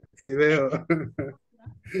 Sí veo.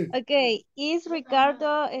 Okay. Is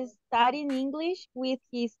Ricardo studying English with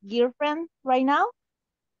his girlfriend right now?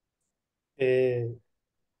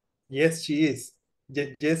 Yes, she is.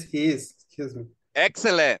 Yes, he is. Excuse me.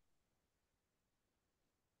 Excellent.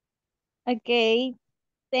 Okay.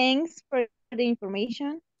 Thanks for the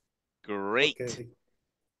information. Great. Okay.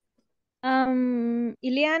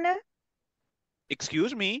 Ileana.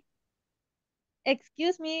 Excuse me.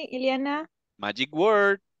 Excuse me, Ileana. Magic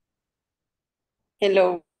word.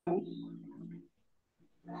 Hello.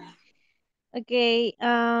 Okay.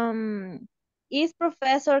 Is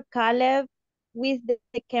Professor Caleb with the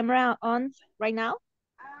camera on right now?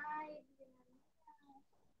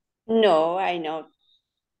 No, I know.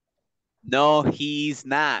 No, he's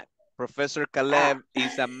not. Professor Caleb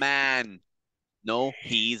is a man. No,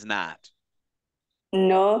 he's not.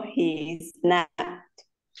 No, he's not.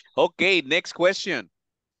 Okay, next question.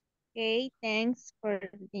 Okay, thanks for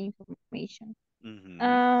the information. Mhm.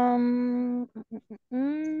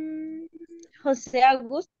 José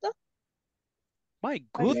Augusto. My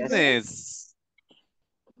Are you there? goodness.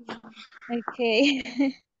 Okay.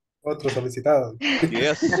 Otro solicitado.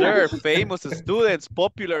 Yes, sir. Famous students,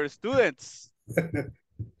 popular students.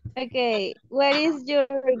 Okay, what is your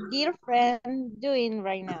girlfriend doing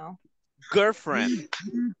right now? Girlfriend.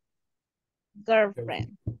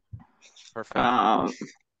 Girlfriend. Perfect.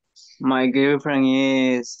 My girlfriend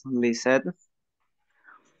is Lisette.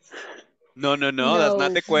 No, that's not No.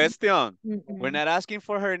 the question. Mm-mm. We're not asking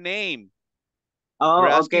for her name. Oh, We're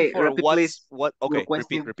asking okay. for Repeat, please. Your okay,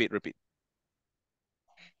 question. repeat.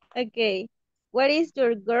 Okay, what is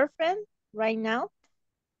your girlfriend right now?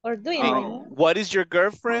 Or doing right now? What is your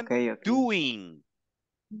girlfriend Okay. doing?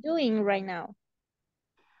 Doing right now.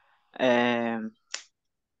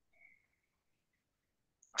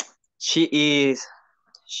 She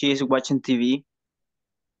is watching TV.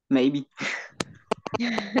 Maybe.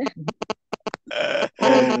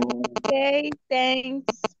 Okay,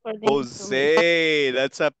 thanks for the information. Jose,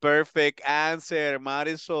 that's a perfect answer,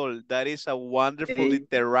 Marisol. That is a wonderful Okay.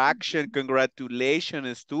 interaction.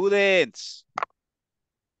 Congratulations, students.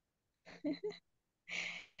 Me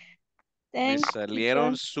Thanks,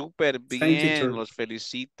 salieron teacher. súper Thank you, bien, teacher. los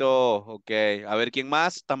felicito. Ok, a ver, ¿quién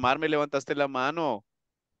más? Tamar, me levantaste la mano.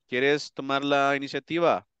 ¿Quieres tomar la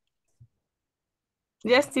iniciativa?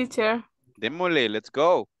 Yes, teacher. Démosle, let's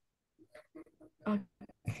go.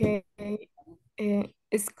 Okay.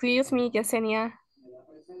 Excuse me, Yesenia.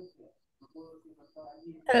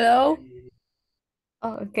 Hello.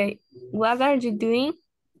 Oh, okay. What are you doing?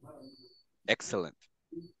 Excellent.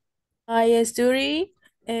 I study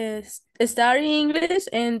English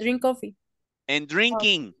and drink coffee. And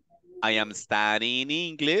drinking. I am studying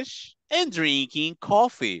English and drinking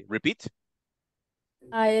coffee. Repeat.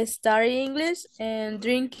 I study English and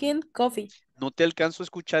drinking coffee. No te alcanzo a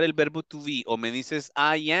escuchar el verbo to be. O me dices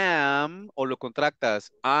I am o lo contractas.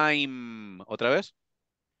 I'm. ¿Otra vez?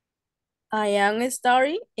 I am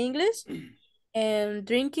studying English and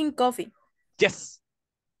drinking coffee. Yes.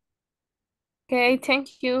 Okay, thank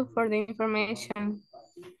you for the information.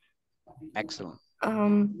 Excellent.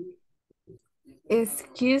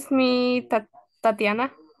 Excuse me,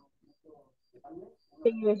 Tatiana.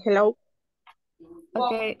 Hello.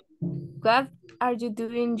 Okay, what are you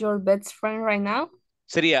doing your best friend right now?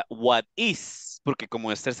 Sería what is, porque como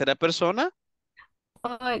es tercera persona.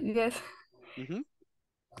 Oh, yes. Uh-huh.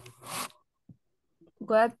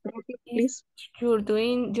 What is you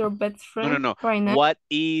doing your best friend No. right now? What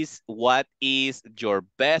is your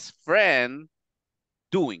best friend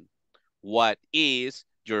doing? What is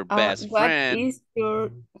your best What friend? is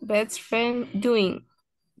your best friend doing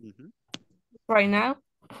Mhm. right now?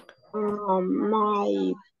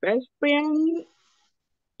 My best friend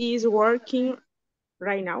is working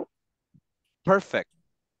right now. Perfect.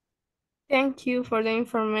 Thank you for the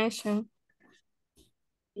information.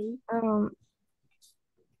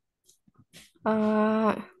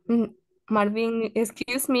 Uh, Marvin,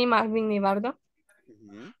 excuse me, Marvin Nivardo.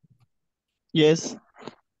 Mhm. Yes.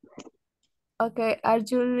 Okay, are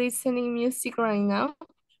you listening music right now?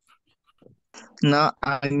 No,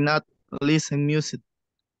 I'm not listening music.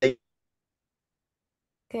 Okay,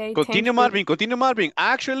 thank Continue, you. Marvin. Continue, Marvin.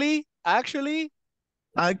 Actually. Actually,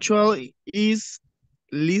 is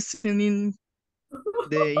listening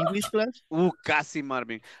the English class. Casi,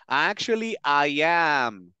 Marvin. Actually, I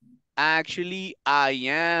am. Actually, I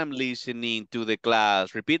am listening to the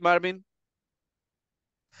class. Repeat, Marvin.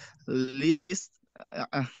 List,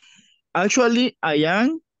 uh, actually, I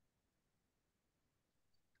am.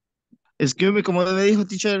 Excuse me, como me dijo,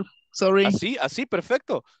 teacher. Sorry. Así,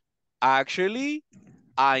 perfecto. Actually,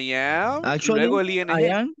 I am. Y Actually, luego el I ing.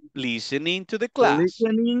 am Listening to the class.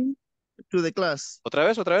 listening to the class. Otra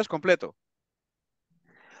vez, completo.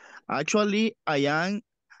 Actually, I am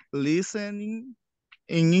listening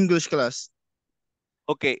in English class.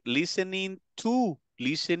 Ok, listening to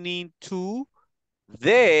the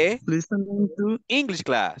Listening to English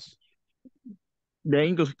class. the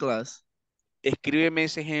English class. Escríbeme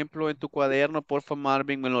ese ejemplo en tu cuaderno, por favor,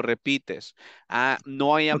 Marvin, me lo repites.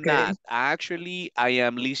 No, I am Okay. not. Actually, I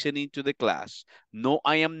am listening to the class. No,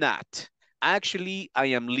 I am not. Actually,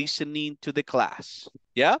 I am listening to the class.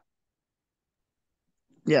 ¿Ya?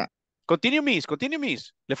 Yeah. Continue, miss.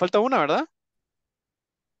 Le falta una, ¿verdad?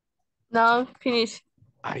 No, finish.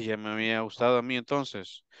 Ay, ya me había gustado a mí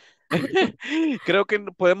entonces. Creo que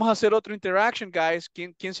podemos hacer otro interaction, guys.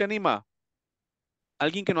 ¿Quién se anima?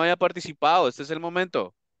 Alguien que no haya participado. Este es el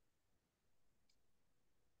momento.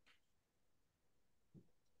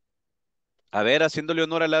 A ver, haciéndole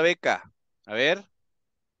honor a la beca. A ver,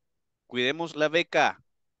 cuidemos la beca.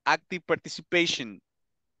 Active participation.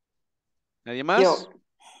 ¿Nadie más? Yo.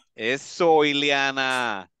 Eso,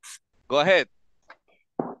 Ileana. Go ahead.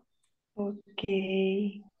 Ok.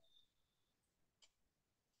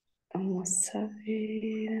 Vamos a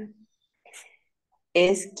ver.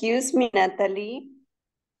 Excuse me, Natalie.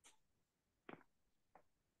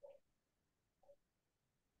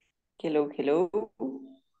 Hello.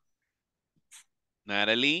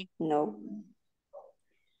 Natalie. No.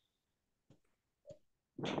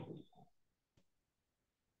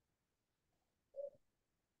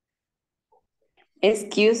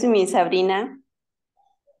 Excuse me, Sabrina.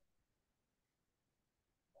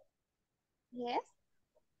 Yes.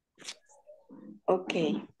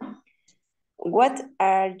 Okay. What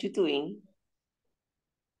are you doing?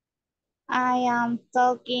 I am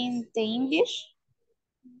talking the English.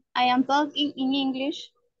 I am talking in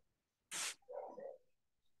English.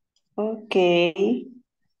 Okay.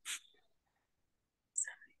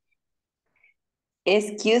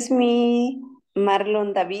 Excuse me,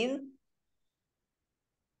 Marlon David.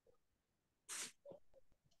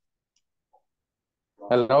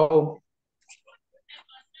 Hello.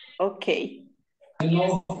 Okay.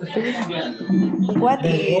 What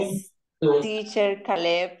is teacher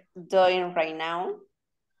Caleb doing right now?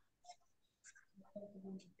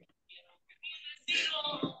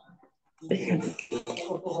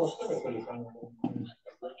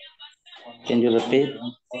 Can you repeat?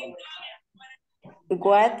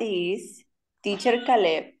 What is teacher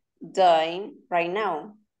Caleb doing right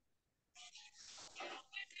now?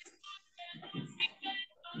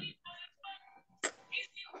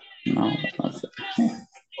 No.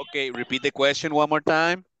 Okay, repeat the question one more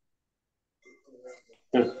time.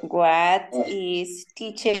 What is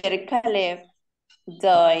teacher Caleb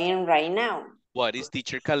doing right now? What is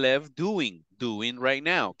teacher Caleb doing right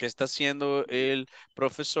now? ¿Qué está haciendo el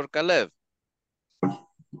profesor Caleb?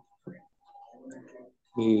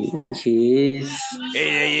 He is.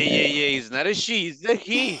 Ey, it's not a she, it's a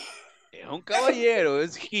he. Es un caballero,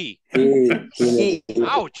 es he. He.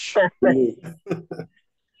 Ouch. He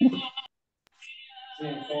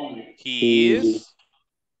He. is.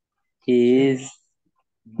 He is.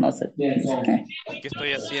 No sé. ¿Qué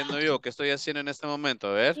estoy haciendo yo? ¿Qué estoy haciendo en este momento?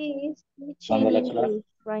 A ver. He is teaching Dando la clase. English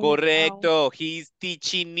right now. Correcto. He's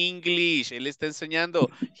teaching English. Él está enseñando.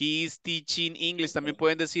 He's teaching English. También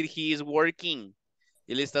pueden decir he is working.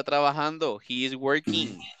 Él está trabajando. He is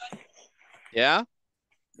working. ¿Ya?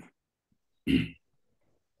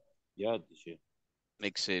 Ya, teacher.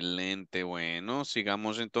 Excelente. Bueno,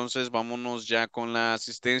 sigamos entonces. Vámonos ya con la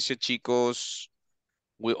asistencia, chicos.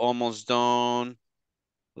 We're almost done.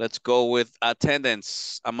 Let's go with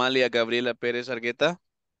attendance. Amalia Gabriela Pérez Argueta.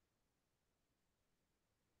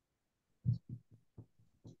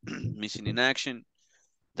 Missing in action.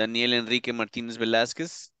 Daniel Enrique Martínez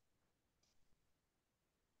Velázquez.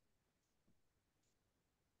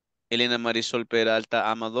 Elena Marisol Peralta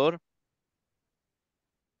Amador.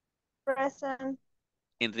 Present.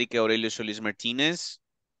 Enrique Aurelio Solís Martínez.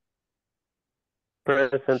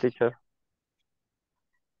 Present, teacher.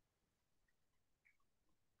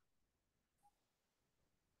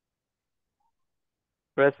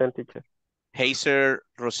 Present, teacher. Heiser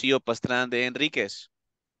Rocío Pastrán de Enríquez.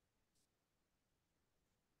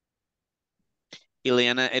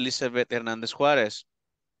 Ileana Elizabeth Hernández Juárez.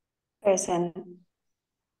 Present.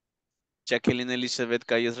 Jacqueline Elizabeth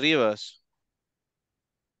Calles Rivas.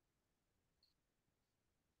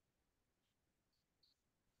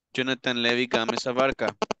 Jonathan Levy Gámez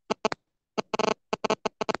Abarca.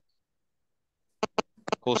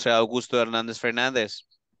 José Augusto Hernández Fernández.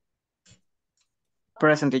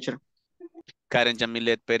 Present, teacher. Karen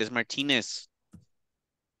Yamilet Pérez Martínez.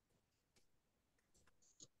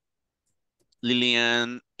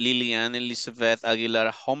 Lilian Elizabeth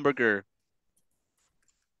Aguilar Homberger.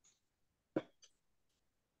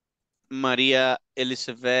 María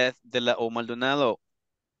Elizabeth de la O Maldonado.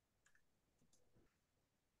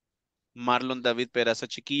 Marlon David Peraza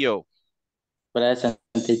Chiquillo. Present,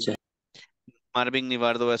 teacher. Marvin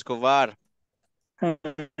Nivardo Escobar.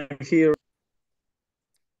 Here.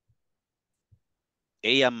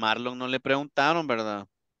 Ella, Marlon no le preguntaron, ¿verdad?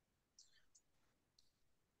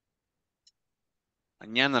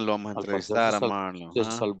 Mañana lo vamos a Al parecer entrevistar a Marlon. se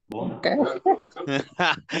 ¿Ah? salvó.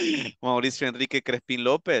 Mauricio Enrique Crespín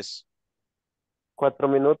López. 4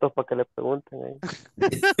 minutos para que le pregunten ahí.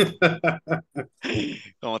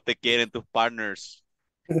 ¿Cómo te quieren tus partners?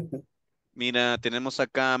 Mira, tenemos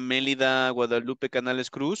acá a Mélida Guadalupe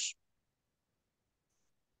Canales Cruz.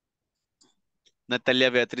 Natalia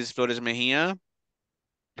Beatriz Flores Mejía.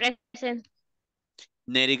 Present.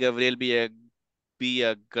 Neri Gabriel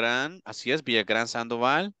Villagrán. Así es, Villagrán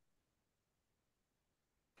Sandoval.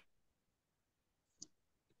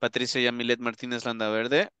 Patricia Yamilet Martínez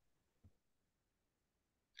Landaverde.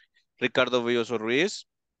 Ricardo Villoso Ruiz.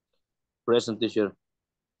 Present, teacher.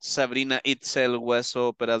 Sabrina Itzel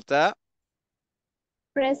Hueso Peralta.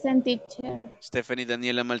 Present, teacher. Stephanie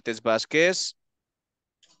Daniela Maltés Vázquez.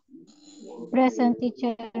 Present,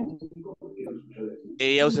 teacher.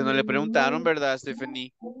 Ella, a usted no le preguntaron, ¿verdad,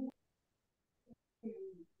 Stephanie?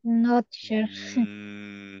 No, teacher.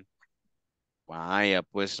 Vaya,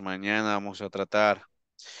 pues mañana vamos a tratar.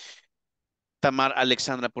 Tamar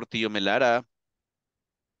Alexandra Portillo Melara.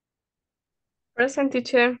 Present,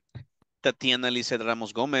 teacher. Tatiana Lizeth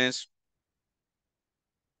Ramos Gómez.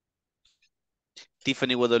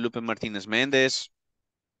 Tiffany Guadalupe Martínez Méndez.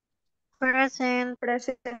 Present.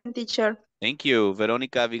 Present, teacher. Thank you.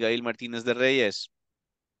 Verónica Abigail Martínez de Reyes.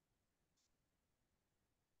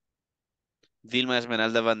 Vilma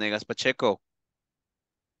Esmeralda Vanegas Pacheco.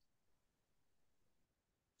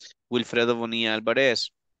 Wilfredo Bonilla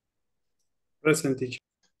Álvarez. Present, teacher.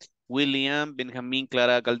 William Benjamín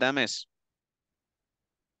Clara Galdames.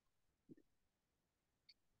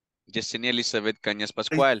 Yesenia Elizabeth Cañas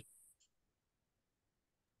Pascual.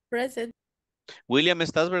 Present. William,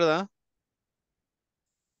 ¿estás, verdad?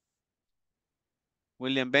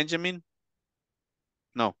 William Benjamin.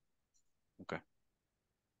 No. Okay.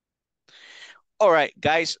 All right,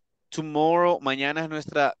 guys. Tomorrow, mañana es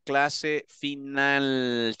nuestra clase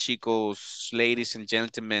final, chicos, ladies and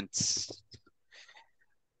gentlemen.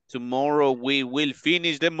 Tomorrow we will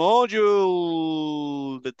finish the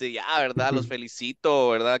module. Desde ya, ¿verdad? Los felicito,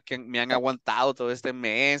 ¿verdad? Que me han aguantado todo este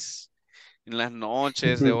mes, en las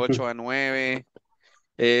noches de 8 a 9.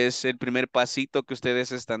 Es el primer pasito que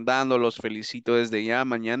ustedes están dando. Los felicito desde ya.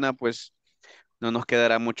 Mañana, pues, no nos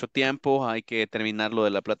quedará mucho tiempo. Hay que terminar lo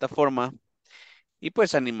de la plataforma. Y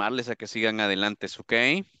pues animarles a que sigan adelante, ¿ok?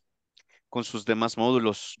 Con sus demás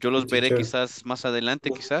módulos. Yo los veré Teacher. quizás más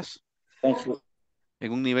adelante, quizás, Thank you.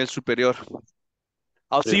 en un nivel superior.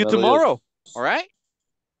 I'll see you Primero Dios. tomorrow. All right?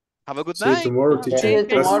 Have a good See you night. tomorrow, See teacher. you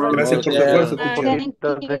tomorrow. Gracias por tu Teacher. esfuerzo, teacher.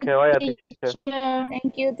 Entonces que vaya, teacher.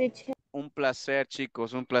 Thank you, teacher. Un placer,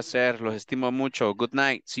 chicos, un placer. Los estimo mucho. Good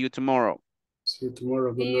night. See you tomorrow. See you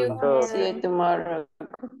tomorrow. Good See you night. tomorrow. See you tomorrow.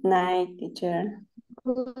 Good night, teacher.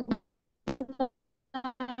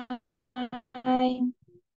 Bye.